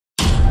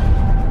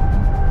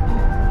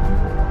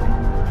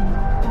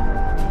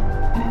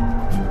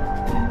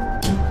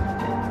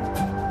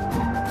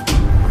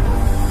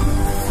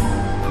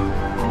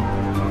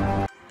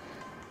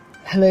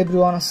Hello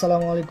everyone,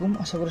 আসসালামু আলাইকুম।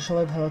 আশা করি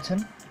সবাই ভালো আছেন।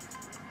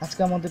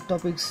 আজকে আমাদের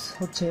টপিকস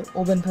হচ্ছে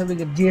ওভেন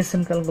ফ্যাব্রিকের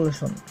জিএসএম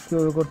ক্যালকুলেশন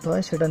কীভাবে করতে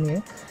হয় সেটা নিয়ে।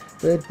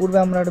 তো এর পূর্বে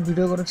আমরা একটা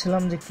ভিডিও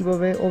করেছিলাম যে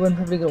কীভাবে ওভেন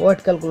ফ্যাব্রিকের ওয়েট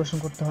ক্যালকুলেশন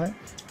করতে হয়।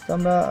 তো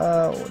আমরা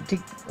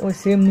ঠিক ওই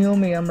সেম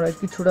নিয়মেই আমরা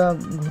কিছুটা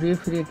ঘুরিয়ে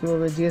ফিরিয়ে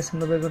কীভাবে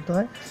জিএসএমটা বের করতে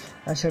হয়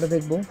সেটা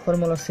দেখব,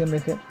 ফর্মুলা সেম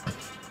রেখে।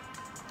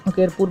 ওকে,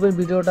 এর পূর্বের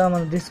ভিডিওটা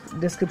আমার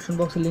ডেসক্রিপশন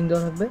বক্সে লিঙ্ক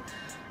দেওয়া থাকবে,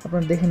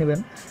 আপনারা দেখে নেবেন।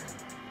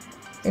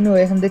 এনিওয়ে,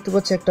 এখানে দেখতে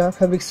পাচ্ছি একটা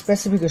ফ্যাব্রিক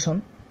স্পেসিফিকেশন।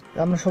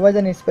 আমরা সবাই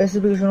জানি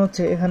স্পেসিফিকেশন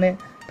হচ্ছে এখানে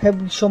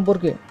ফ্যাব্রিক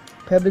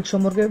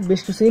সম্পর্কে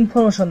বেশ কিছু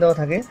ইনফরমেশন দেওয়া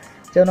থাকে,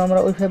 যেন আমরা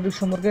ওই ফ্যাব্রিক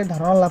সম্পর্কে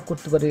ধারণা লাভ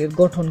করতে পারি। এর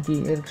গঠন কি,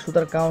 এর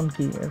সুতার কাউন্ট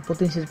কি, এর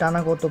প্রতি ইঞ্চি টানা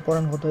কত,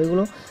 পরান কত,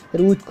 এগুলো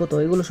এর উইথ কত,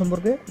 এগুলো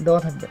সম্পর্কে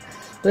দেওয়া থাকবে।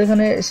 তো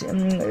এখানে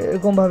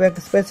এরকমভাবে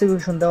একটা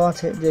স্পেসিফিকেশন দেওয়া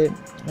আছে যে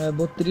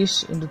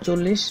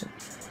 32x40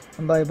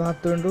 by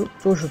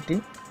 72x64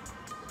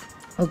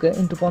 okay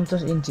into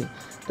 50 ইঞ্চি।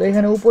 তো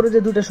এখানে উপরে যে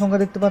দুটো সংখ্যা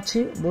দেখতে পাচ্ছি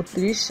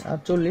 32 আর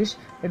 40,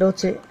 এটা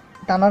হচ্ছে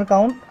টানার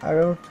কাউন্ট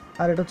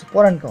আর এটা হচ্ছে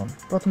পরান কাউন্ট।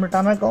 প্রথমে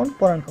টানার কাউন্ট,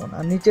 পরান কাউন্ট।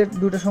 আর নিচের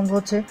দুটো সংখ্যা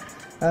হচ্ছে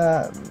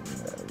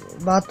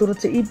 72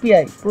 হচ্ছে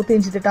ইপিআই, প্রতি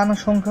ইঞ্চিতে টানার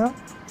সংখ্যা,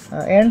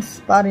 এন্ডস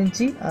পার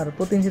ইঞ্চি, আর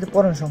প্রতি ইঞ্চিতে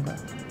পরান সংখ্যা,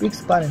 পিক্স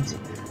পার ইঞ্চি।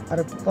 আর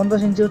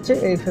 50 ইঞ্চি হচ্ছে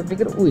এই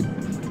ফ্যাব্রিকের উইথ।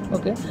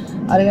 ওকে,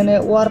 আর এখানে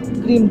ওয়ার্ক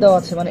ক্রিম দেওয়া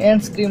আছে, মানে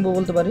এন্ডস ক্রিম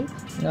বলতে পারি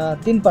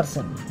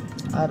 3%।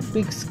 আর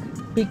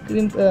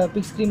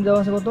পিক্স ক্রিম দেওয়া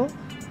আছে কত,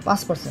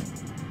 5%।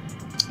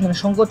 মানে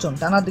সংকোচন,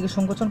 টানার দিকে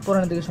সংকোচন,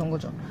 পরানের দিকে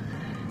সংকোচন।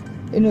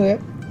 এনিওয়ে,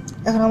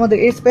 এখন আমাদের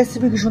এই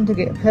স্পেসিফিকেশন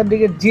থেকে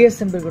ফ্যাব্রিকের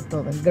জিএসএম বের করতে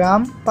হবে,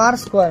 গ্রাম পার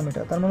স্কোয়ার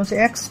মিটার। তার মানে হচ্ছে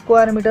 1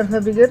 স্কোয়ার মিটার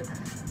ফ্যাব্রিকের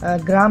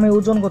গ্রামে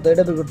ওজন কত,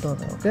 এটা বের করতে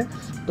হবে। ওকে,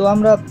 তো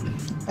আমরা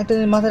একটা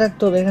জিনিস মাথায়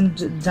রাখতে হবে, এখানে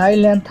যাই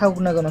লেন্থ থাকুক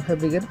না কেন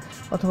ফ্যাব্রিকের,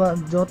 অথবা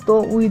যত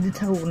উইথ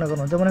থাকুক না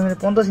কেন, যেমন এখানে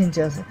 50 ইঞ্চি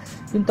আছে,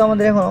 কিন্তু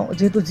আমাদের এখন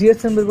যেহেতু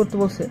জিএসএম বের করতে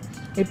বলছে,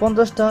 এই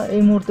 50টা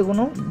এই মুহূর্তে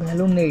কোনো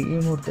ভ্যালু নেই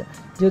এই মুহূর্তে,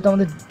 যেহেতু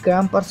আমাদের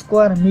গ্রাম per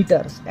square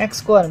metre, 1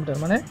 square metre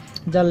মানে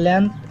যার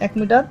লেন্থ 1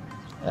 মিটার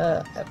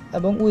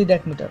এবং উইথ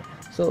 1 মিটার।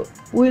 সো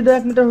উইথও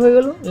 1 মিটার হয়ে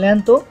গেল,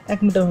 লেন্থও 1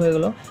 মিটার হয়ে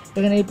গেল।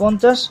 এখানে এই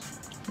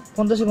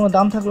 50-এর কোনো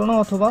দাম থাকলো না,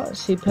 অথবা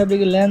সেই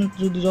ফ্যাব্রিকের লেন্থ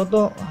যদি যত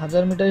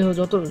 1000 মিটারই হোক,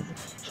 যত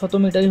 100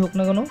 মিটারই হোক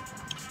না কেন,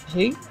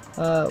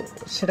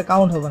 সেটা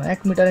কাউন্ট হবে না।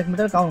 1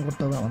 মিটার কাউন্ট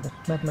করতে হবে আমাদের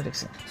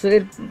ম্যাথমেটিক্সে। সো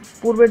এর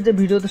পূর্বের যে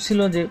ভিডিওতে ছিল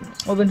যে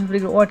ওভেন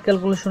ফ্যাব্রিকের ওয়েট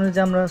ক্যালকুলেশনের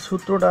যে আমরা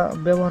সূত্রটা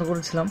ব্যবহার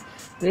করেছিলাম,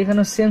 তো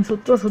এখানে সেম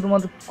সূত্র,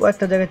 শুধুমাত্র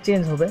কয়েকটা জায়গায়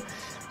চেঞ্জ হবে।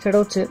 সেটা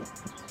হচ্ছে,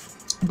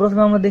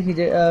 প্রথমে আমরা দেখি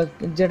যে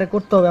যেটা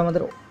করতে হবে,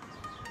 আমাদের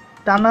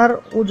টানার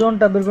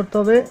ওজনটা বের করতে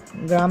হবে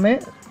গ্রামে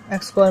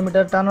 1 স্কোয়ার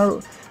মিটার, টানার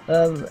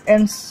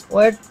এন্ডস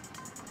ওয়েট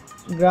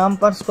গ্রাম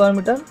পার স্কোয়ার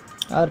মিটার,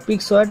 আর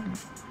পিক্স ওয়েট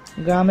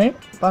গ্রামে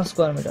পার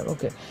স্কোয়ার মিটার।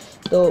 ওকে,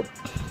 তো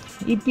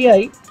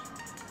ইপিআই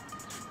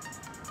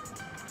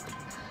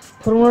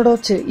ফর্মুলাটা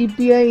হচ্ছে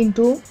ইপিআই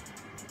ইন্টু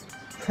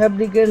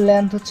ফ্যাব্রিকের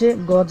লেন্থ হচ্ছে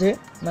গজে,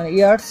 মানে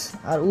ইয়ার্স,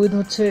 আর উইথ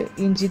হচ্ছে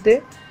ইঞ্চিতে,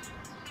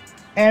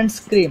 এন্ডস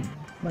ক্রিম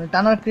মানে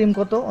টানার ক্রিম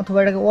কত, অথবা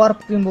এটাকে ওয়ার্প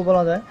ক্রিম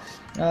বলা যায়।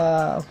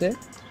 ওকে,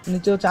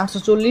 নিচে হচ্ছে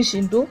 840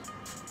 ইন্টু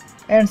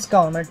এন্ডস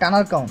কাউন্ট মানে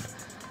টানার কাউন্ট।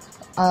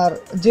 আর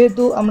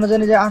যেহেতু আমরা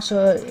জানি যে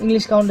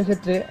ইংলিশ কাউন্টের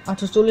ক্ষেত্রে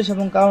 840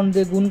 এবং কাউন্ট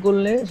দিয়ে গুণ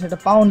করলে সেটা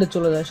পাউন্ডে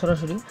চলে যায়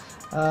সরাসরি।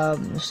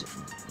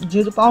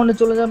 যেহেতু পাউন্ডে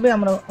চলে যাবে,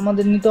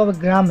 আমাদের নিতে হবে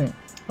গ্রামে।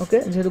 ওকে,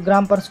 যেহেতু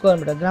গ্রাম পার স্কোয়ার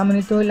মিটার, গ্রামে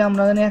নিতে হলে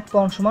আমরা জানি 1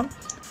 পাউন্ড সমান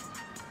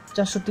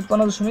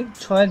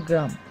 453.6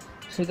 গ্রাম।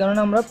 সেই কারণে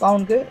আমরা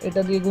পাউন্ডকে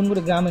এটা দিয়ে গুণ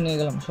করে গ্রামে নিয়ে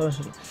গেলাম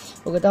সরাসরি।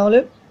 ওকে, তাহলে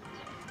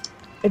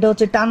এটা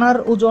হচ্ছে টানার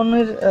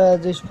ওজনের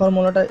যে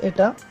ফর্মুলাটা,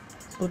 এটা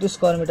প্রতি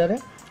স্কোয়ার মিটারে।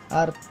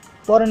 আর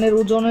পরানের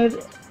ওজনের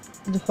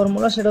যে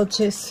ফর্মুলা সেটা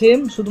হচ্ছে সেম,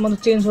 শুধুমাত্র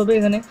চেঞ্জ হবে,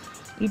 এখানে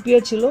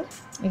ইপিআই ছিল,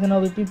 এখানে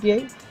হবে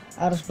পিপিআই।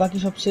 আর বাকি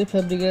সব সে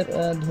ফ্যাব্রিকের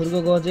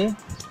দৈর্ঘ্য গজে,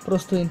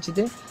 প্রস্থ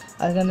ইঞ্চিতে।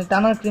 আর এখানে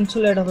টানার ক্রিম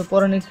ছিল, এটা হবে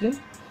পরানের ক্রিম।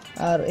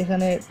 আর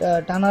এখানে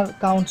টানার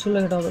কাউন্ট ছিল,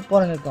 এটা হবে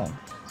পরানের কাউন্ট।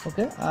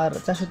 ওকে, আর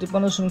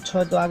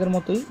 453.6 তো আগের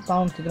মতোই,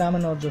 পাউন্ডকে গ্রামে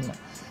নেওয়ার জন্য।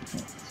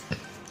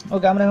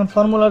 ওকে, আমরা এখন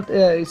ফর্মুলার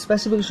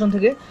স্পেসিফিকেশন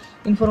থেকে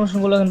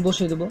ইনফরমেশনগুলো এখন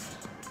বসিয়ে দেবো।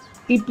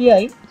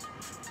 ইপিআই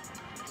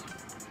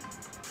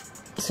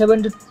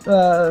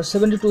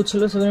 72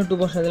 ছিল, 72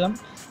 বসাই দিলাম।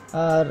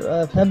 আর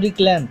ফ্যাব্রিক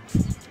লেন্থ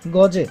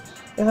গজে,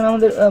 এখানে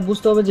আমাদের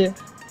বুঝতে হবে যে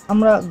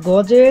আমরা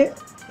গজে,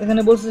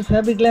 এখানে বলছি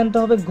ফ্যাব্রিক লেন্থ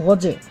হবে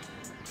গজে,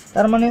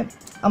 তার মানে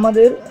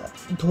আমাদের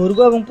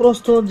দৈর্ঘ্য এবং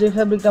প্রস্থ যে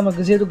ফ্যাব্রিকটা আমরা,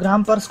 যেহেতু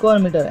গ্রাম per square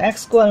metre 1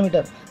 square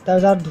metre, তার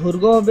যার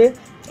দৈর্ঘ্য হবে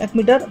 1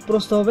 মিটার,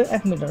 প্রস্থ হবে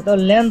 1 মিটার, তার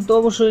লেন্থ তো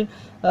অবশ্যই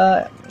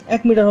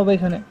 1 মিটার হবে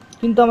এখানে।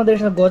 কিন্তু আমাদের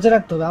এটা গজে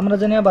রাখতে হবে। আমরা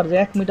জানি আবার যে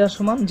 1 মিটার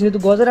সমান, যেহেতু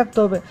গজে রাখতে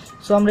হবে,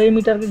 সো আমরা এই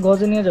মিটারকে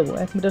গজে নিয়ে যাব।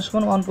 1 মিটার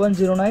সমান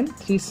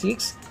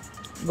 1.0936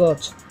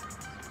 গজ।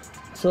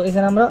 সো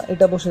এখানে আমরা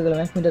এটা বসে দিলাম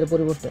 1 মিটারের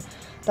পরিবর্তে।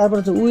 তারপর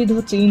হচ্ছে উইথ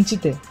হচ্ছে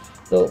ইঞ্চিতে,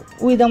 তো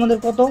উইথ আমাদের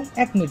কত,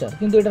 1 মিটার,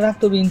 কিন্তু এটা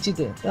রাখতে হবে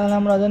ইঞ্চিতে। তাহলে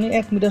আমরা জানি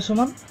 1 মিটার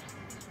সমান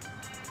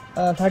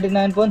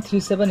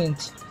 39.37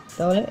 ইঞ্চ।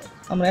 তাহলে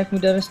আমরা 1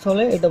 মিটারের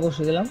স্থলে এটা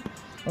বসে দিলাম।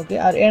 ওকে,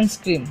 আর এন্ডস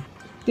ক্রিম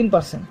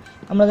 3%,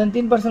 আমরা জানি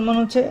 3% মানে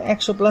হচ্ছে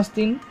 100 +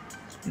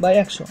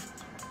 3/100,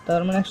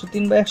 তার মানে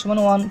 103/100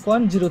 মানে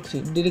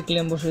 1.03 ডিরেক্টলি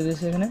আমি বসিয়ে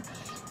দিয়েছি এখানে।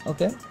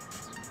 ওকে,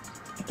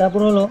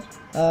 তারপর হলো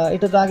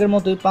এটা তো আগের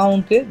মতোই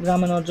পাউন্ডকে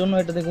গ্রামে নেওয়ার জন্য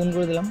এটাতে গুণ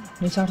করে দিলাম,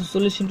 নিচে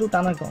 840 ইন্টু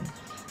টানার কাউন্ট।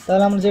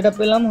 তাহলে আমরা যেটা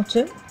পেলাম হচ্ছে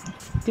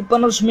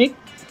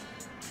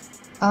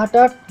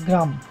 53.88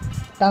 গ্রাম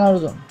টানার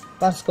ওজন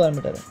পার স্কোয়ার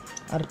মিটারে।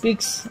 আর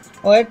পিক্স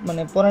ওয়েট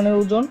মানে পরানের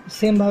ওজন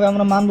সেমভাবে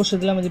আমরা মান বসে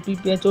দিলাম, যে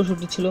পিপিআই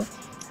 64 ছিল,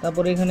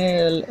 তারপরে এখানে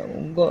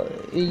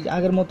এই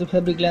আগের মতো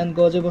ফেব্রিক লেন্থ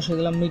গজে বসে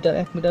দিলাম, মিটার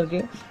 1 মিটারকে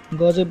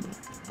গজে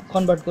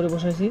কনভার্ট করে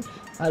বসাইছি,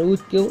 আর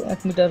উইথকেও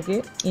 1 মিটারকে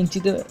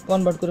ইঞ্চিতে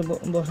কনভার্ট করে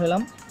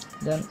বসাইলাম।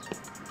 দেন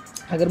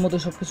আগের মতো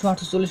সব কিছু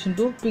 840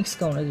 ইন্টু পিক্স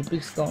কাউন্ট, এই যে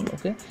পিক্স কাউন্ট।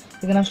 ওকে,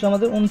 এখানে আসলে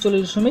আমাদের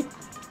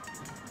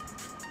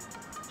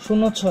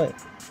 39.06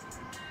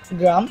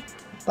 গ্রাম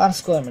পার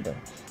স্কোয়ার মিটার।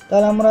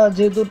 তাহলে আমরা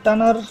যেহেতু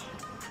টানার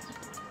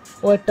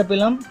ওয়েটটা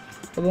পেলাম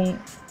এবং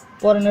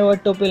পরানের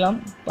ওয়েটটাও পেলাম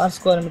পার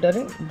স্কোয়ার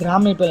মিটারে,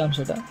 গ্রামে পেলাম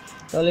সেটা,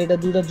 তাহলে এটা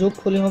দুটা যোগ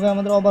করলে হবে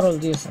আমাদের ওভারঅল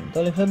জিএসএম।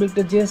 তাহলে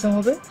ফেব্রিকটা জিএসএম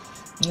হবে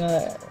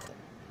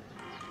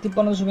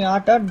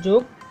 53.88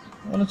 যোগ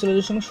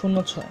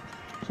 39.06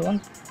 সমান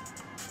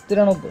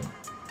 93।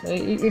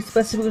 এই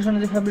স্পেসিফিকেশনে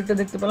যে ফেব্রিকটা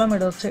দেখতে পেলাম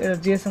এটা হচ্ছে এর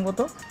জিএসএম কত,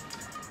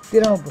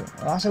 93।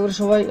 আশা করি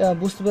সবাই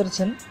বুঝতে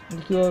পেরেছেন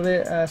কীভাবে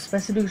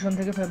স্পেসিফিকেশন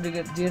থেকে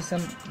ফেব্রিকের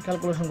জিএসএম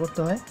ক্যালকুলেশন করতে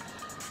হয়।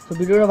 তো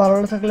ভিডিওটা ভালো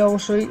থাকলে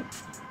অবশ্যই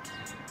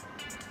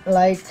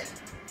লাইক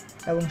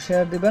এবং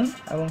শেয়ার দিবেন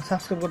এবং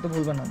সাবস্ক্রাইব করতে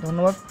ভুলবেন না।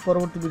 ধন্যবাদ।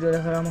 পরবর্তী ভিডিও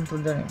দেখার আমন্ত্রণ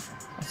জানিয়ে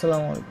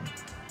আসসালামু আলাইকুম।